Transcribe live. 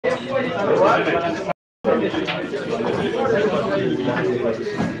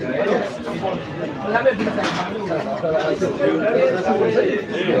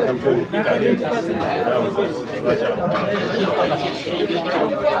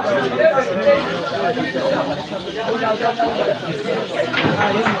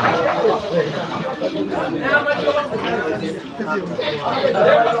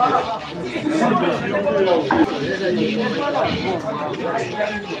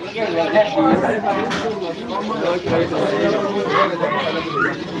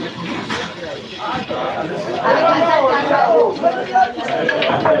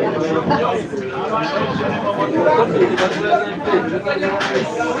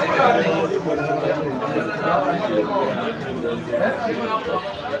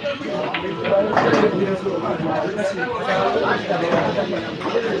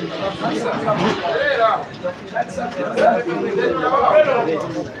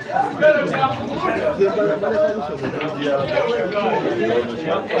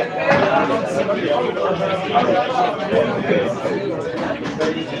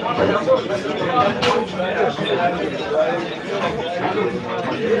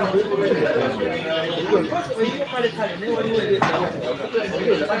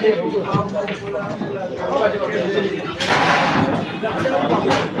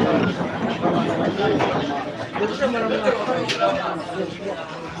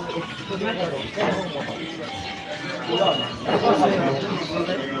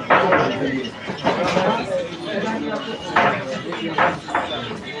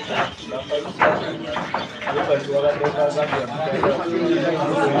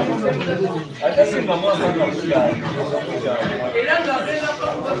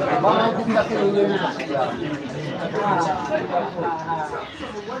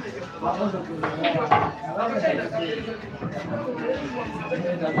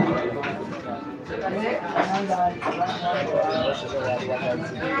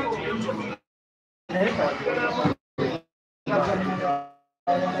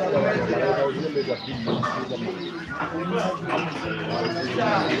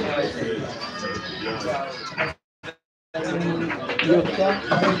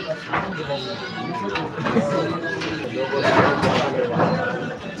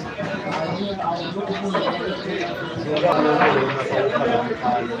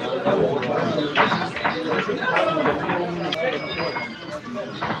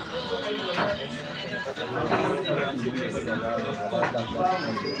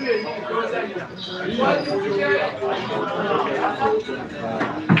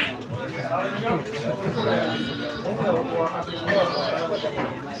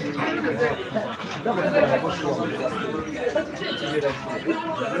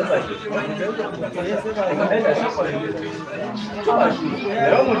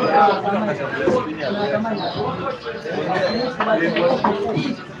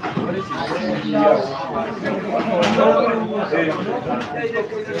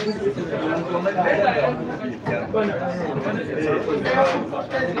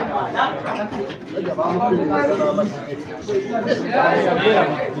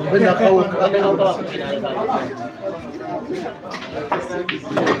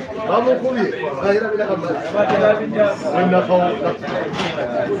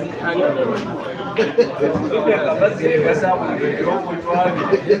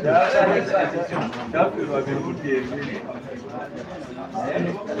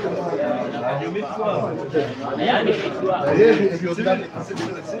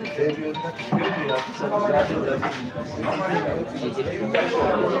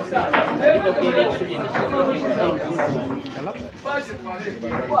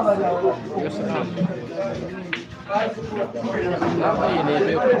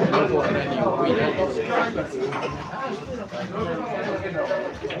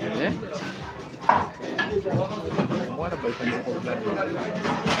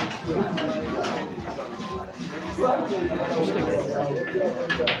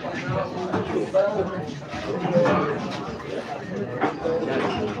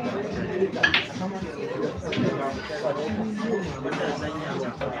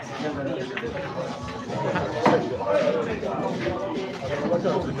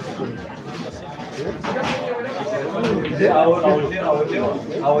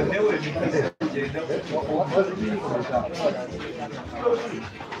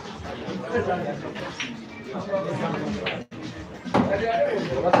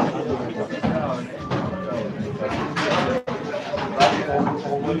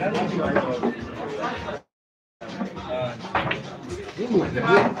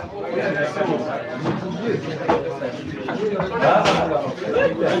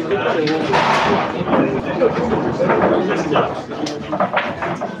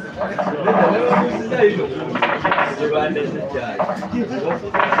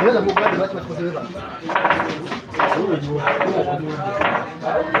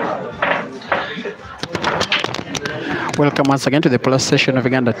Welcome once again to the Plus Session of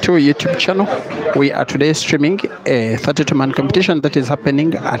Uganda 2 YouTube channel. We are today streaming a 32-man competition that is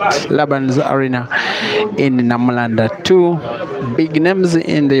happening at Laban's Arena in Namlanda. Two big names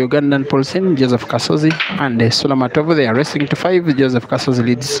in the Ugandan pole scene, Joseph Kasozi and Sula Matovu. They are racing to 5. Joseph Kasozi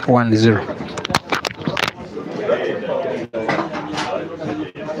leads 1-0.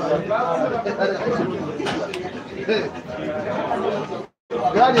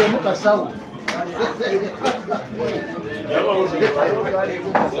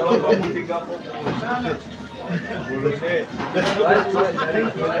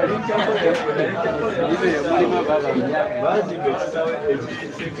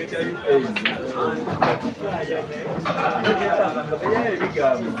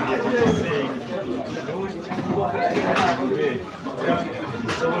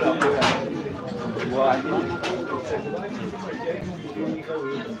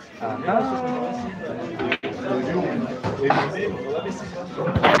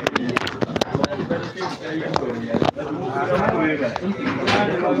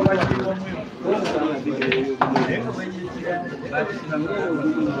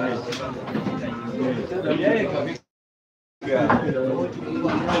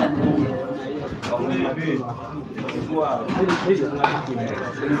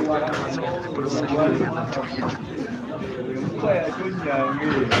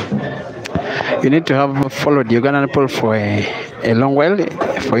 You need to have followed Ugandan pole for a long while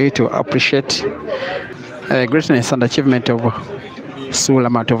for you to appreciate the greatness and achievement of Sula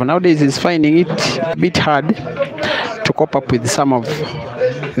Matovu. Nowadays he's finding it a bit hard to cope up with some of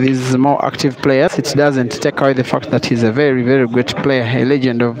these more active players. It doesn't take away the fact that he's a very, very great player, a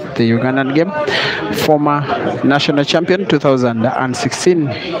legend of the Ugandan game. Former national champion 2016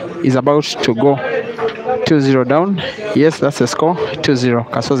 is about to go 2-0 down. Yes, that's the score. 2-0.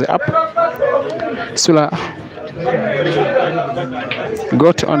 Kasozi up. Sula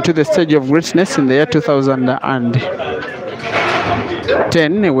got onto the stage of greatness in the year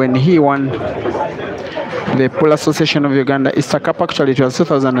 2010 when he won the Pole Association of Uganda Easter Cup. Actually, it was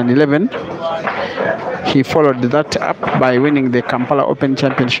 2011. He followed that up by winning the Kampala Open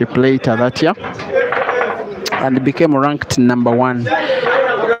Championship later that year and became ranked #1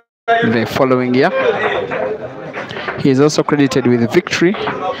 the following year. He is also credited with victory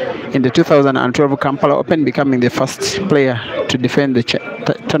in the 2012 Kampala Open, becoming the first player to defend the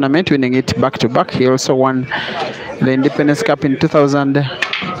tournament, winning it back-to-back. He also won the Independence Cup in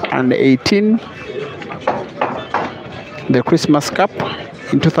 2018, the Christmas Cup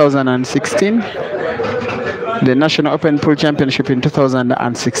in 2016, the National Open Pool Championship in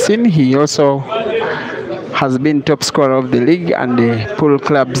 2016. He also has been top scorer of the league, and the pool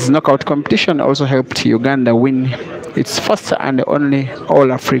club's knockout competition also helped Uganda win its first and only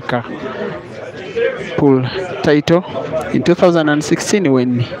All-Africa pool title in 2016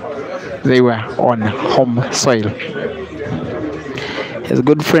 when they were on home soil. He's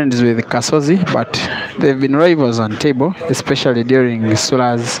good friends with Kasozi, but they've been rivals on table, especially during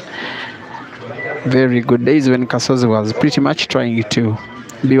Sula's very good days when Kasozi was pretty much trying to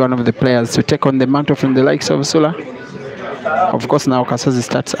be one of the players to take on the mantle from the likes of Sula. Of course, now Kasozi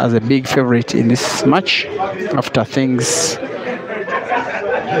starts as a big favorite in this match after things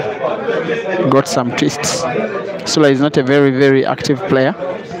got some twists. Sula is not a very, very active player.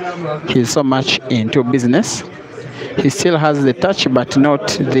 He's so much into business. He still has the touch, but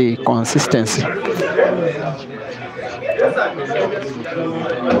not the consistency.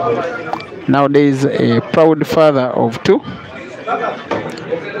 Nowadays, a proud father of 2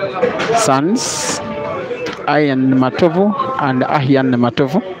 sons, Ian Matovu and Ahian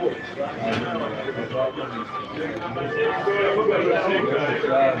Matovu.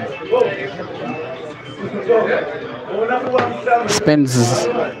 Spends,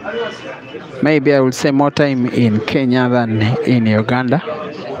 maybe I would say, more time in Kenya than in Uganda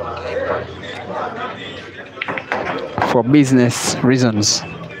for business reasons.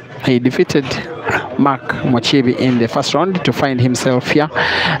 He defeated Mark Mochibi in the first round to find himself here.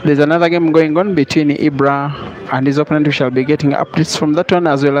 There's another game going on between Ibra and his opponent. We shall be getting updates from that one,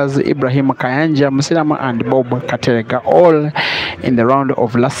 as well as Ibrahim Kayanja Musilama and Bob Katerega, all in the round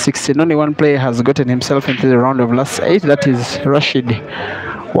of last 16. Only one player has gotten himself into the round of last 8. That is Rashid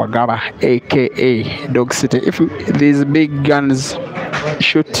Wagaba, aka Dog City. If these big guns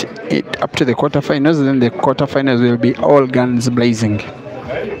shoot it up to the quarterfinals, then the quarterfinals will be all guns blazing.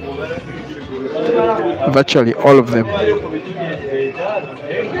 Virtually all of them.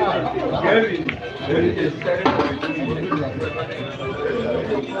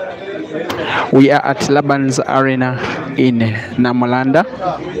 We are at Laban's Arena in Namolanda.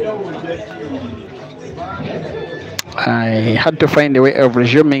 I had to find a way of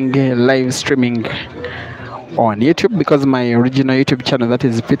resuming live streaming on YouTube because my original YouTube channel, that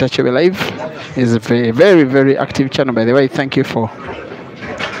is Peter Chebe Live, is a very, very active channel, by the way. Thank you for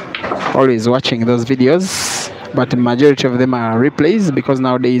always watching those videos, but the majority of them are replays because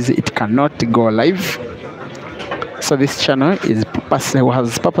nowadays it cannot go live. So this channel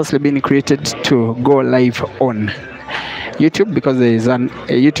has purposely been created to go live on YouTube because there is a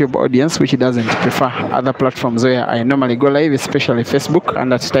YouTube audience which doesn't prefer other platforms where I normally go live, especially Facebook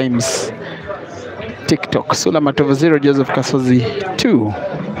and at times TikTok. Sula Matovu 0, Joseph Kasozi 2,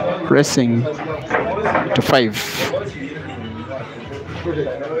 racing to 5.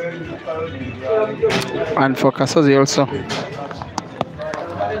 And for Kasozi also.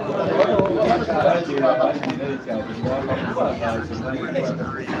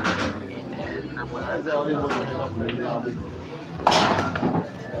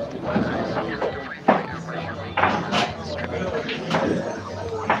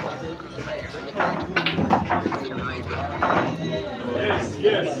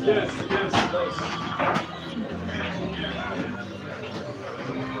 Yes.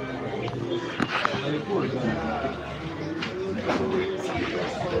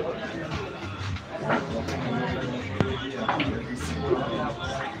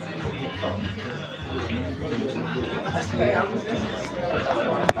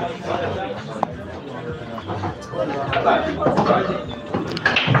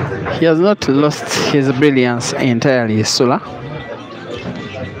 He has not lost his brilliance entirely, Sula.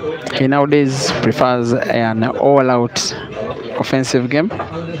 He nowadays prefers an all-out offensive game.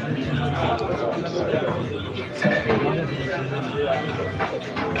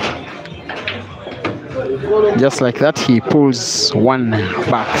 Just like that, he pulls one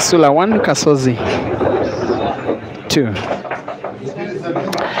back. Sula 1, Kasozi 2.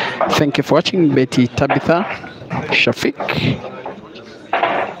 Thank you for watching. Betty, Tabitha, Shafiq,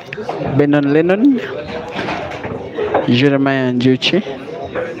 Benon Lennon, Jeremiah Njuchi.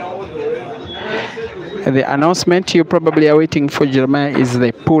 The announcement you probably are waiting for, Jeremiah, is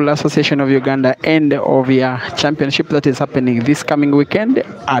the Pool Association of Uganda end of year championship that is happening this coming weekend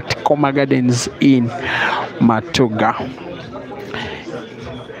at Koma Gardens in Matuga.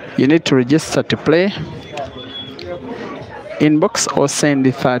 You need to register to play. Inbox or send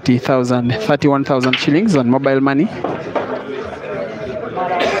 31,000 shillings on mobile money,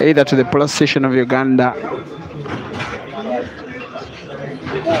 either to the Pool Association of Uganda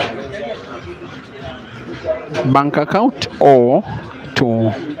bank account or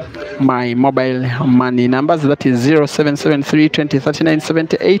to my mobile money numbers, that is 0773 20 39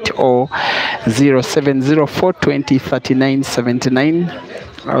 78 or 0704 20 39 79.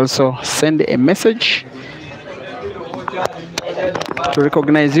 Also send a message to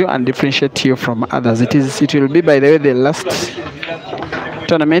recognize you and differentiate you from others. It will be, by the way, the last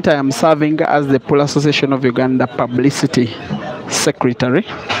tournament I am serving as the Pool Association of Uganda Publicity Secretary.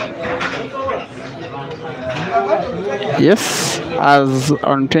 Yes, as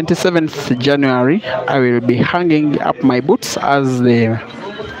on 27th January, I will be hanging up my boots as the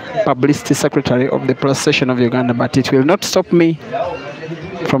Publicity Secretary of the Pool Association of Uganda, but it will not stop me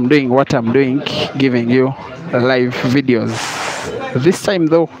from doing what I'm doing, giving you live videos. This time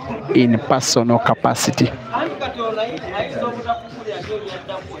though, in personal capacity.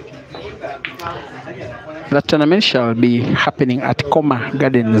 The tournament shall be happening at Koma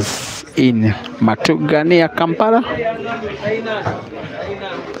Gardens in Matuga near Kampala.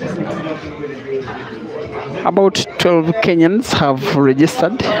 About 12 Kenyans have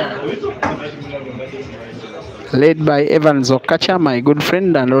registered, led by Evan Zokacha, my good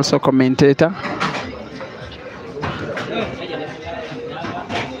friend and also commentator.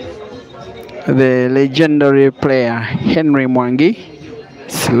 The legendary player Henry Mwangi.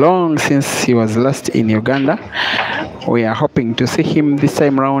 It's long since he was last in Uganda. We are hoping to see him this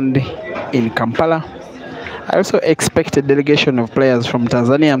time round in Kampala. I also expect a delegation of players from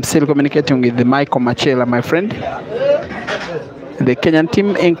Tanzania. I'm still communicating with Michael Machela, my friend. The Kenyan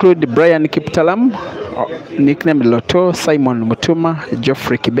team include Brian Kiptalam, nicknamed Loto, Simon Mutuma,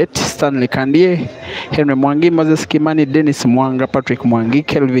 Geoffrey Kibet, Stanley Kandie, Henry Mwangi, Moses Kimani, Dennis Mwanga, Patrick Mwangi,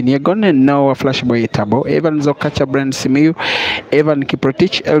 Kelvin Yegon, and Noah Flashboy Tabo, Evan Zokacha, Brand Simiu, Evan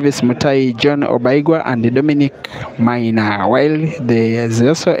Kiprotich, Elvis Mutai, John Obaigwa, and Dominic Maina. While there is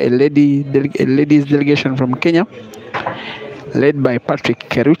also a ladies delegation from Kenya, led by Patrick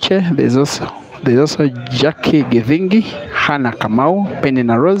Keruche. There's also Jackie Githingi, Hannah Kamau,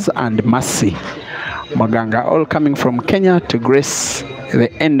 Penina Rose, and Mercy Maganga, all coming from Kenya to grace the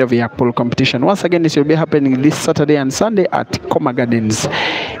end of year pool competition. Once again, it will be happening this Saturday and Sunday at Coma Gardens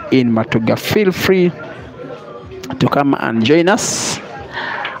in Matuga. Feel free to come and join us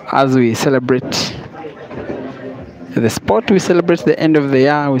as we celebrate the sport, we celebrate the end of the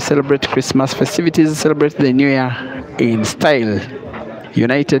year, we celebrate Christmas festivities, celebrate the new year in style,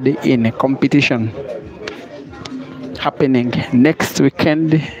 united in a competition happening next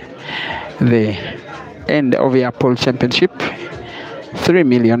weekend, the end of year pool championship. 3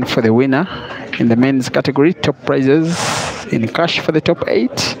 million for the winner in the men's category, top prizes in cash for the top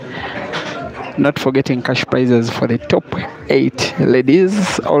 8, not forgetting cash prizes for the top 8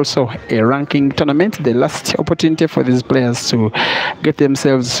 ladies. Also a ranking tournament, the last opportunity for these players to get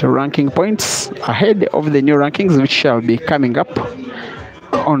themselves ranking points ahead of the new rankings, which shall be coming up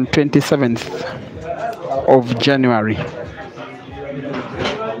on 27th of January.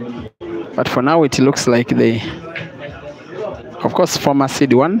 But for now it looks like of course, former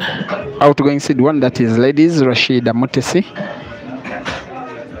seed 1, outgoing seed 1, that is ladies, Rashida Mutesi,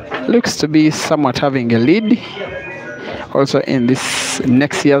 looks to be somewhat having a lead also in this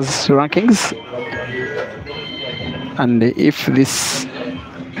next year's rankings. And if this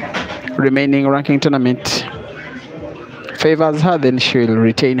remaining ranking tournament favors her, then she will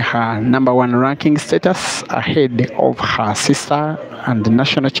retain her number 1 ranking status ahead of her sister and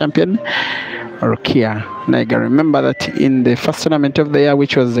national champion, Rukia Naiga. Remember that in the first tournament of the year,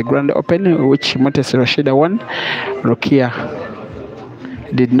 which was the Grand Open, which Motesi Rashida won, Rukia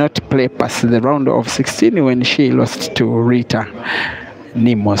did not play past the round of 16 when she lost to Rita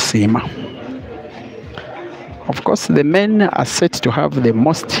Nimosima. Of course, the men are set to have the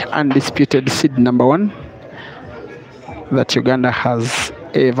most undisputed seed number 1 that Uganda has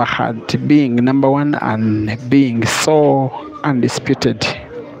ever had, being number 1 and being so undisputed.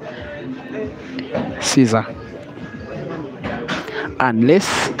 Caesar,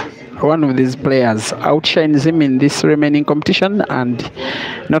 unless one of these players outshines him in this remaining competition, and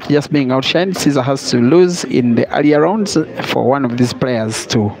not just being outshined, Caesar has to lose in the earlier rounds for one of these players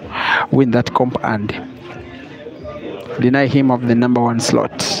to win that comp and deny him of the number 1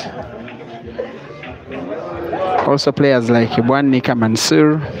 slot. Also players like Bwanika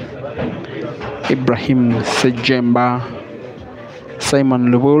Mansur, Ibrahim Sejemba,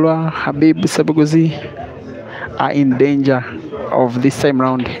 Simon Lubula, Habib Sabuguzi are in danger of this time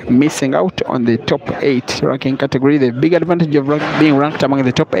round missing out on the top 8 ranking category. The big advantage of being ranked among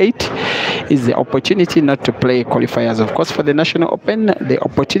the top 8 is the opportunity not to play qualifiers. Of course, for the National Open, the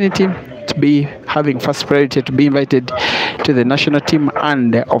opportunity to be having first priority to be invited to the national team,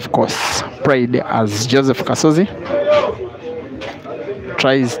 and of course pride as Joseph Kasozi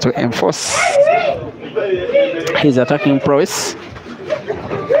tries to enforce his attacking prowess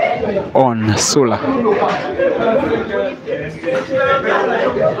on Sula.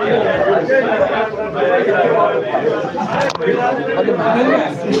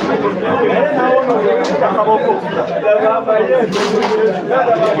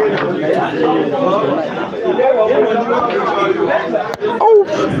 Oh,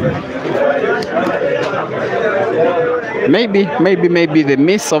 maybe the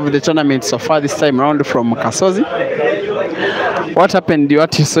miss of the tournament so far this time round from Kasozi. What happened,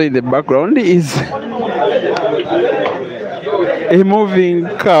 what you saw in the background, is a moving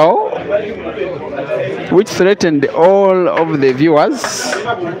cow which threatened all of the viewers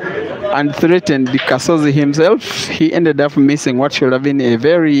and threatened Kasozi himself. He ended up missing what should have been a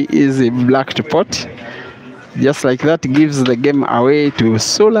very easy black to pot. Just like that, gives the game away to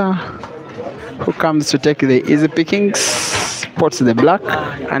Sula, who comes to take the easy pickings, spots the black,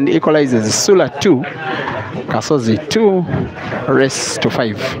 and equalizes. Sula 2, Kasozi 2, race to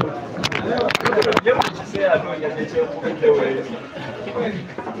 5.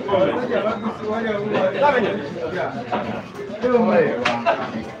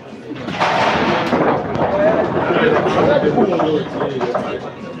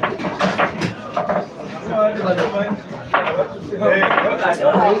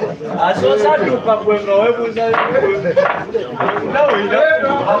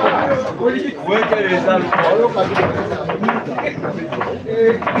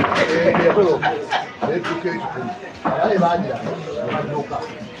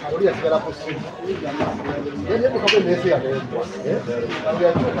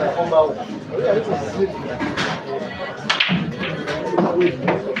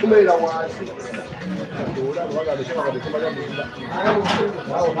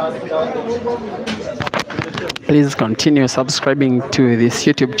 Please continue subscribing to this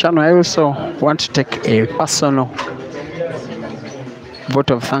YouTube channel. I also want to take a personal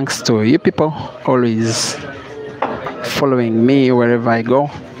vote of thanks to you people always following me wherever I go.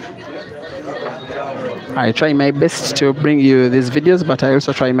 I try my best to bring you these videos, but I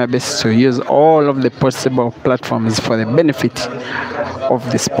also try my best to use all of the possible platforms for the benefit of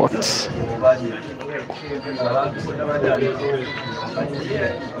the sport.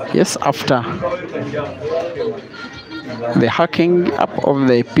 Yes, after the hacking up of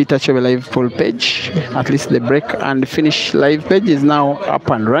the Peter Chebe live poll page, at least the break and finish live page is now up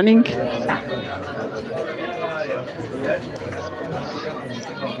and running.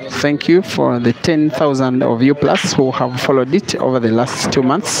 Thank you for the 10,000 of you plus who have followed it over the last 2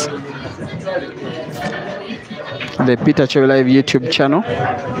 months. The Peter Chebe Live YouTube channel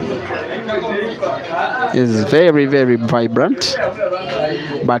is very, very vibrant,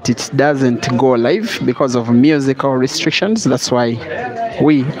 but it doesn't go live because of musical restrictions. That's why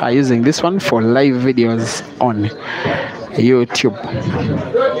we are using this one for live videos on YouTube.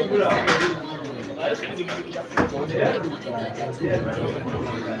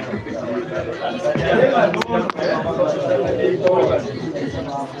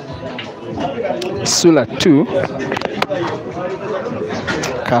 Sula 2,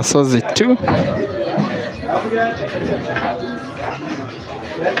 Kasozi 2.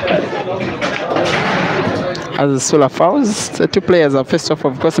 As Sula fouls, the two players have faced off,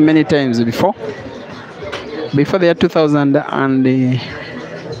 of course, many times before. Before the year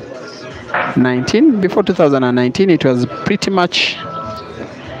 2019, before 2019, it was pretty much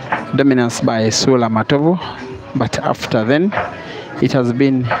dominance by Sula Matovu, but after then, it has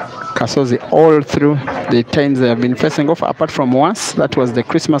been Kasozi all through the times they have been facing off, apart from once. That was the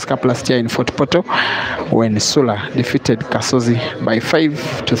Christmas Cup last year in Fort Portal when Sula defeated Kasozi by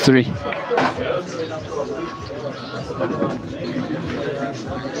 5-3.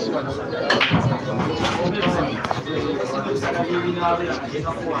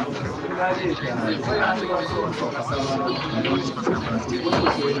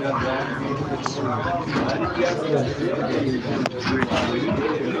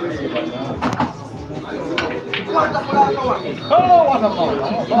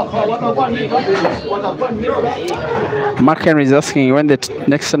 Mark Henry is asking when the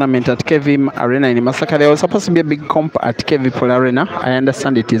next tournament at KV Arena in Masaka. There was supposed to be a big comp at KV Pool Arena. I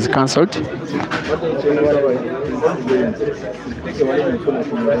understand it is cancelled.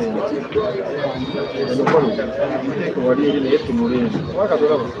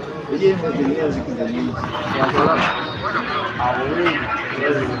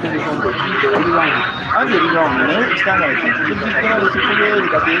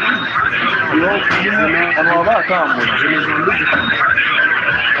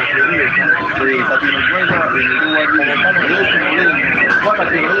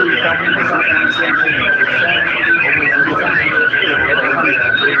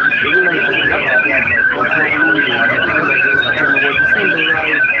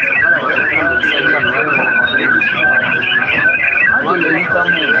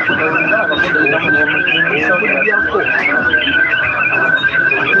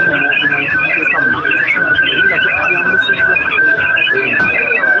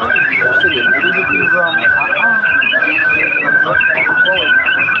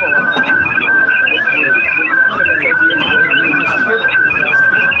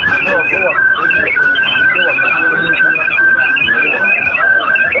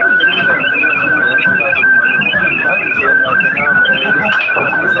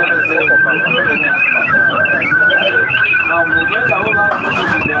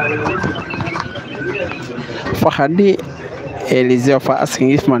 Fahadi Eliseo for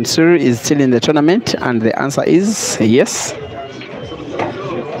asking if Mansour is still in the tournament, and the answer is yes.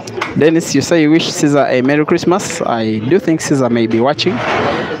 Dennis, you say you wish Caesar a Merry Christmas. I do think Caesar may be watching.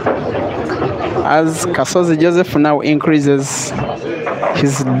 As Kasozi Joseph now increases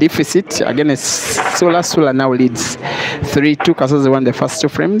his deficit against Sula. Sula now leads 3-2. Kasozi won the first 2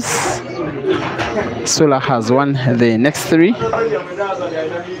 frames. Sula has won the next 3.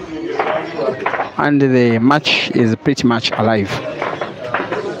 And the match is pretty much alive.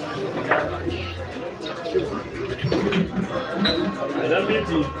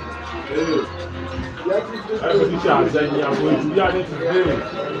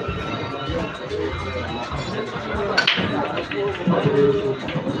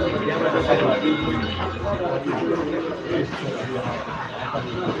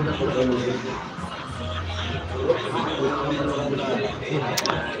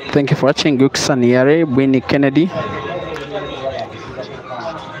 Thank you for watching. Guksan Yare, Winnie Kennedy,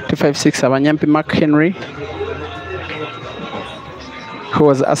 256 Abanyampi Mark Henry, who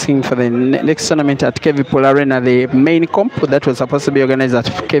was asking for the next tournament at KV Pool Arena. The main comp that was supposed to be organized at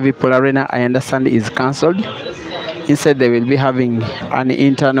KV Pool Arena, I understand, is cancelled. Instead, they will be having an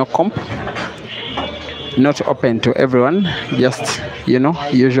internal comp, not open to everyone, just, you know,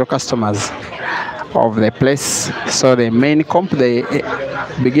 usual customers of the place. So the main comp, the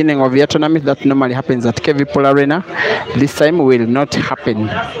beginning of the tournament that normally happens at KV Pool Arena, this time will not happen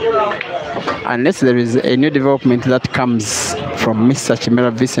unless there is a new development that comes from Mr.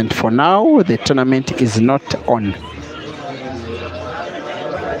 Chimera Vincent. For now, the tournament is not on.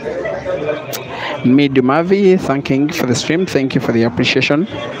 Midumavi, thanking for the stream. Thank you for the appreciation.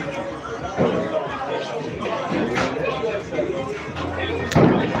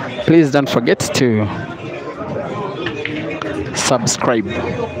 Please don't forget to subscribe.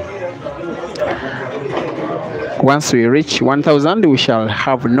 Once we reach 1,000, we shall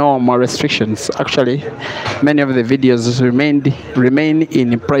have no more restrictions. Actually, many of the videos remain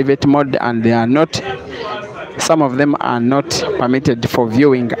in private mode, and they are not, some of them are not permitted for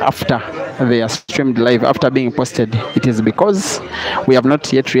viewing after they are streamed live, after being posted. It is because we have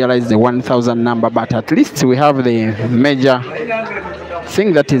not yet realized the 1,000 number, but at least we have the major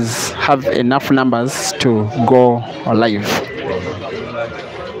thing, that is have enough numbers to go live.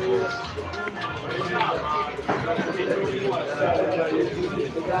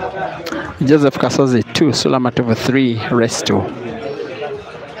 Joseph Kasozi 2, Sula Matovu 3, rest 2,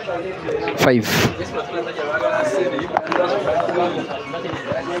 5.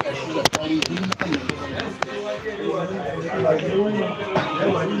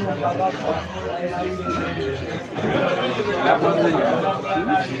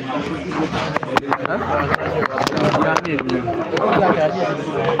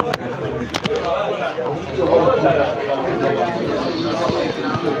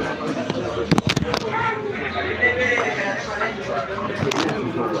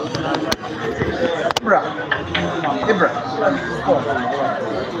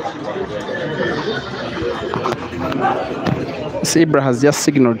 Ibra has just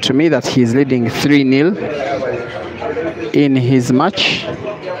signaled to me that he is leading 3-0 in his match.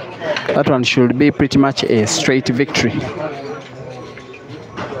 That one should be pretty much a straight victory.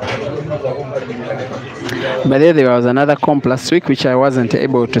 But there was another comp last week which I wasn't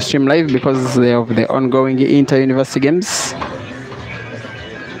able to stream live because of the ongoing inter-university games,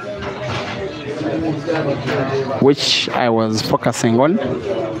 which I was focusing on.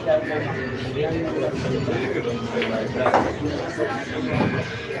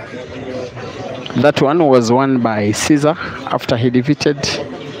 That one was won by Caesar after he defeated,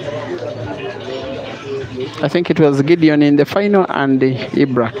 I think it was Gideon in the final, and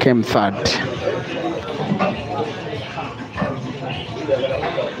Ibra came third.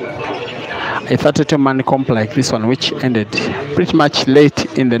 A 32-man comp like this one, which ended pretty much late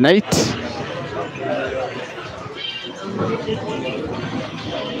in the night.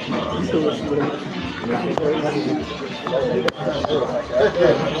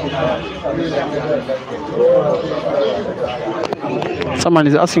 Someone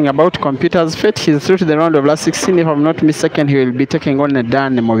is asking about Computer's fate. He's through to the round of last 16. If I'm not mistaken, he will be taking on a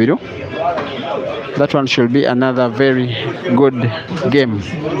Dan Movido. That one should be another very good game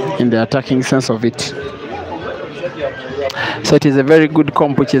in the attacking sense of it. So it is a very good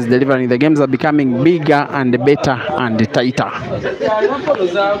comp which is delivering. The games are becoming bigger and better and tighter.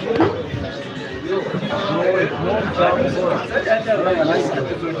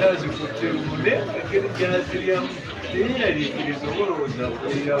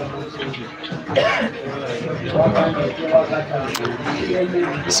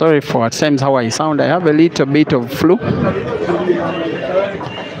 Sorry for at times how I sound. I have a little bit of flu,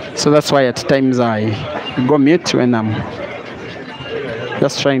 so that's why at times I go mute when I'm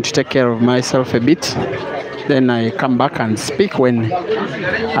just trying to take care of myself a bit. Then I come back and speak when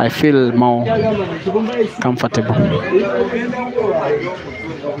I feel more comfortable.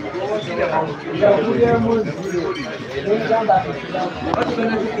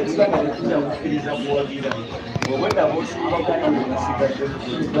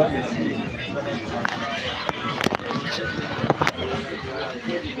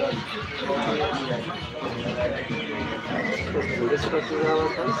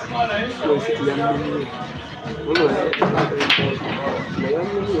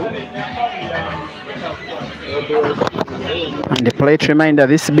 And a polite reminder,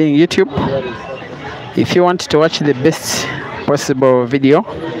 this being YouTube, if you want to watch the best possible video,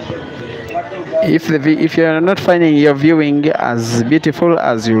 If you are not finding your viewing as beautiful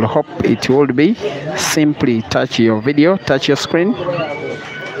as you hope it would be, simply touch your video, touch your screen.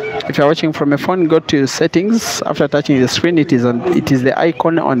 If you are watching from a phone, go to settings. After touching the screen, it is the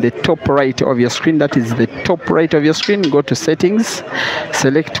icon on the top right of your screen. That is the top right of your screen. Go to settings,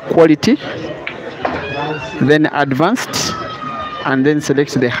 select quality, then advanced, and then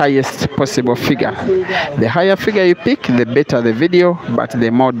select the highest possible figure. The higher figure you pick, the better the video, but the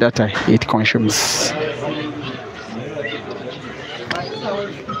more data it consumes.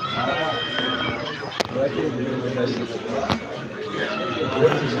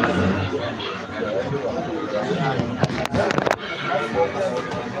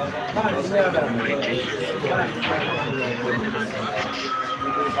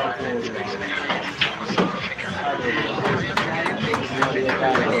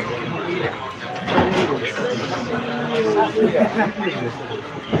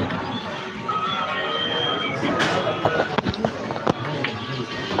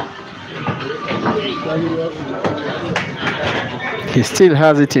 He still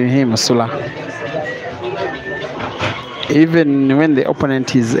has it in him, Sula. Even when the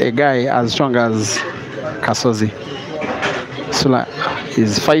opponent is a guy as strong as Kasozi, Sula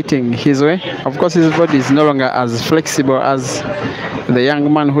is fighting his way. Of course, his body is no longer as flexible as the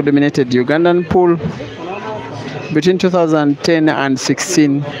young man who dominated Ugandan pool. Between 2010 and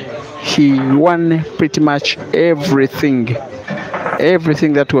 16, he won pretty much everything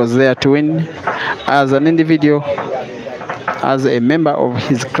that was there to win, as an individual, as a member of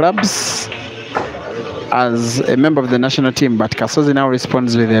his clubs, as a member of the national team. But Kasozi now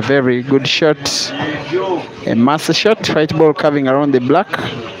responds with a very good shot, a master shot, white ball curving around the black,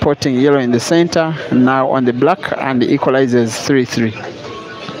 putting yellow in the center, now on the black, and equalizes 3-3.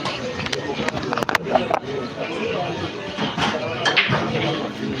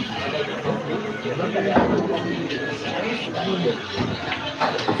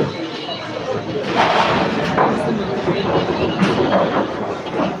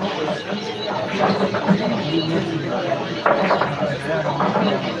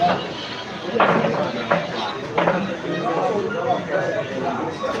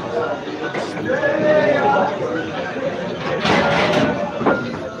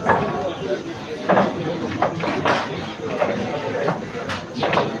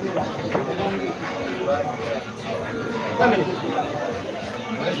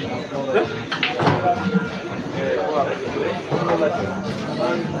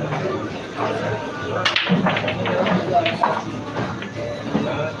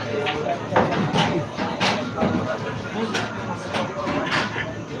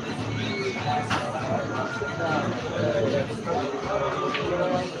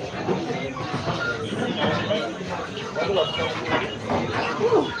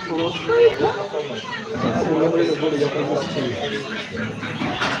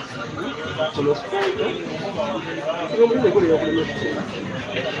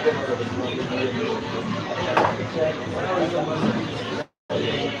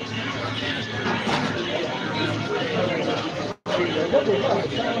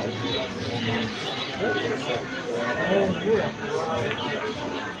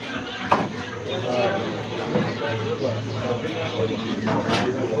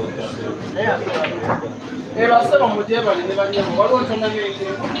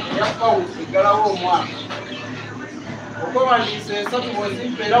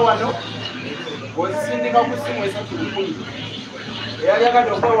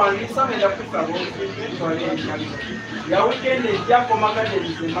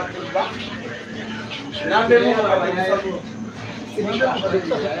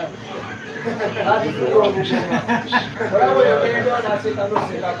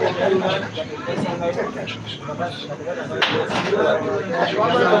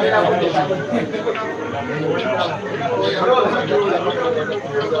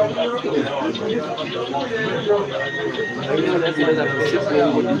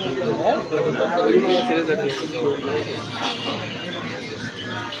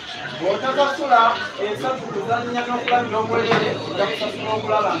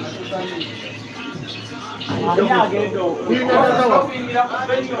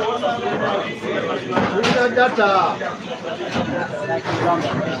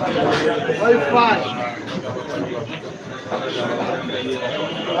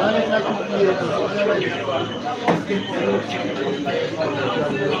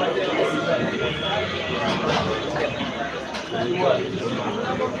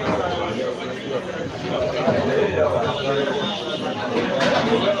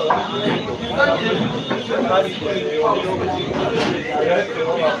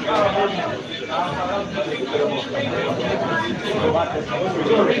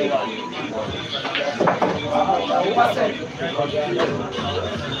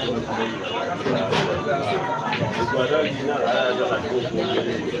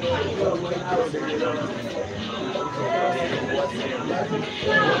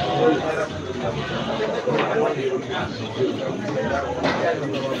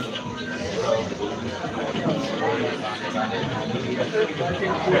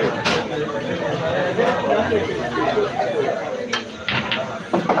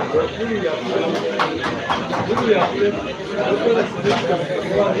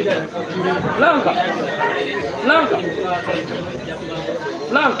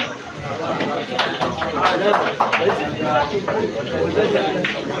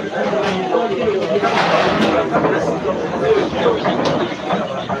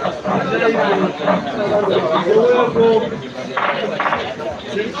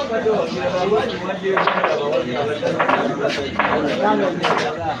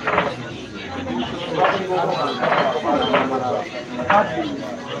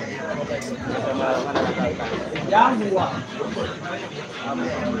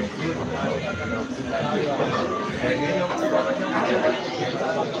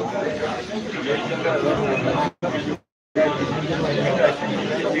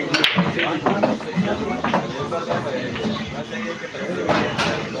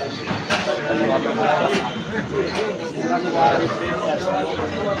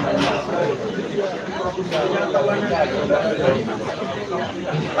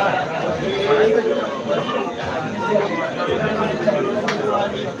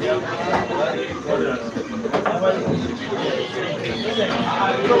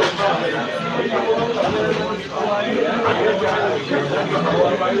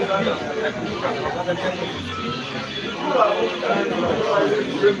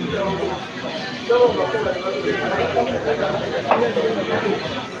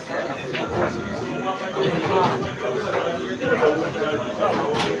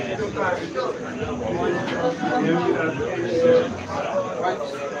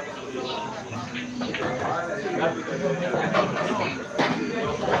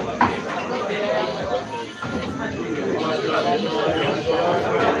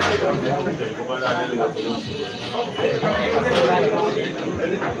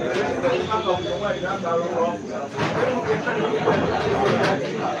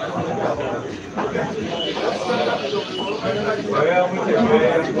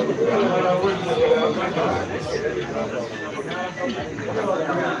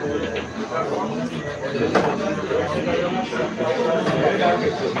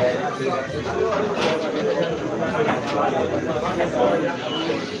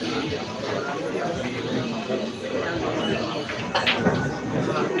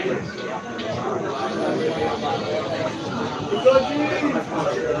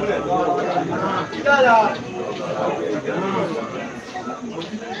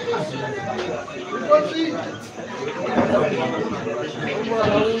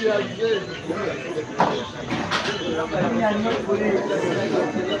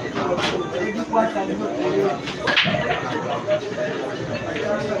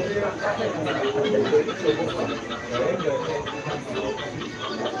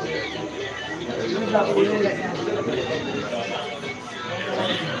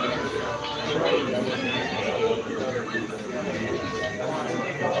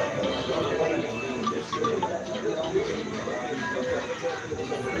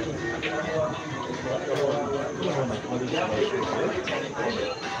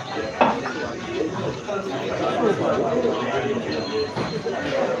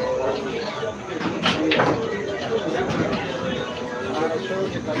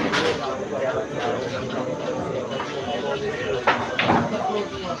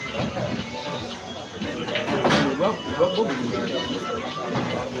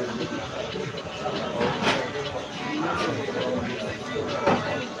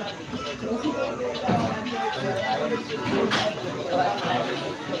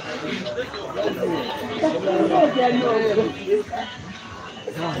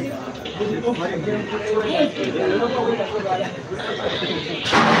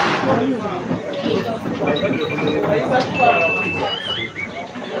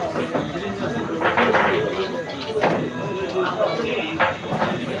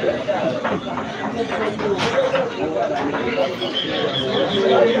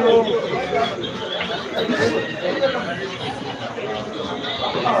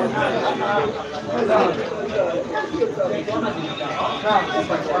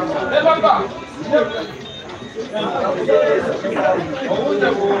 Blanca.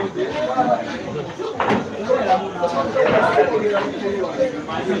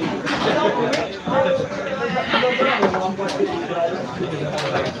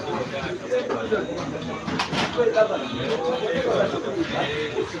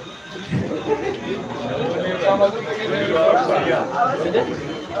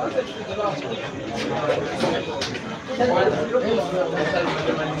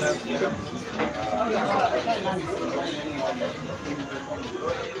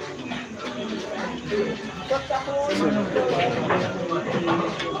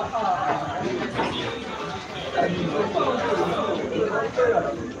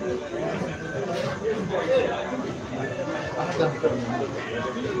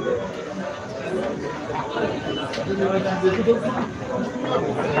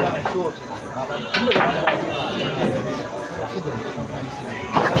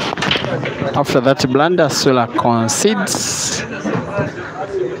 After that blunder, Sula concedes.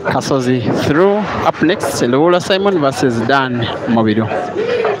 Kasozi through. Up next, Lula Simon versus Dan Mobidu.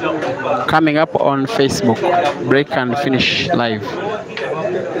 Coming up on Facebook. Break and finish live.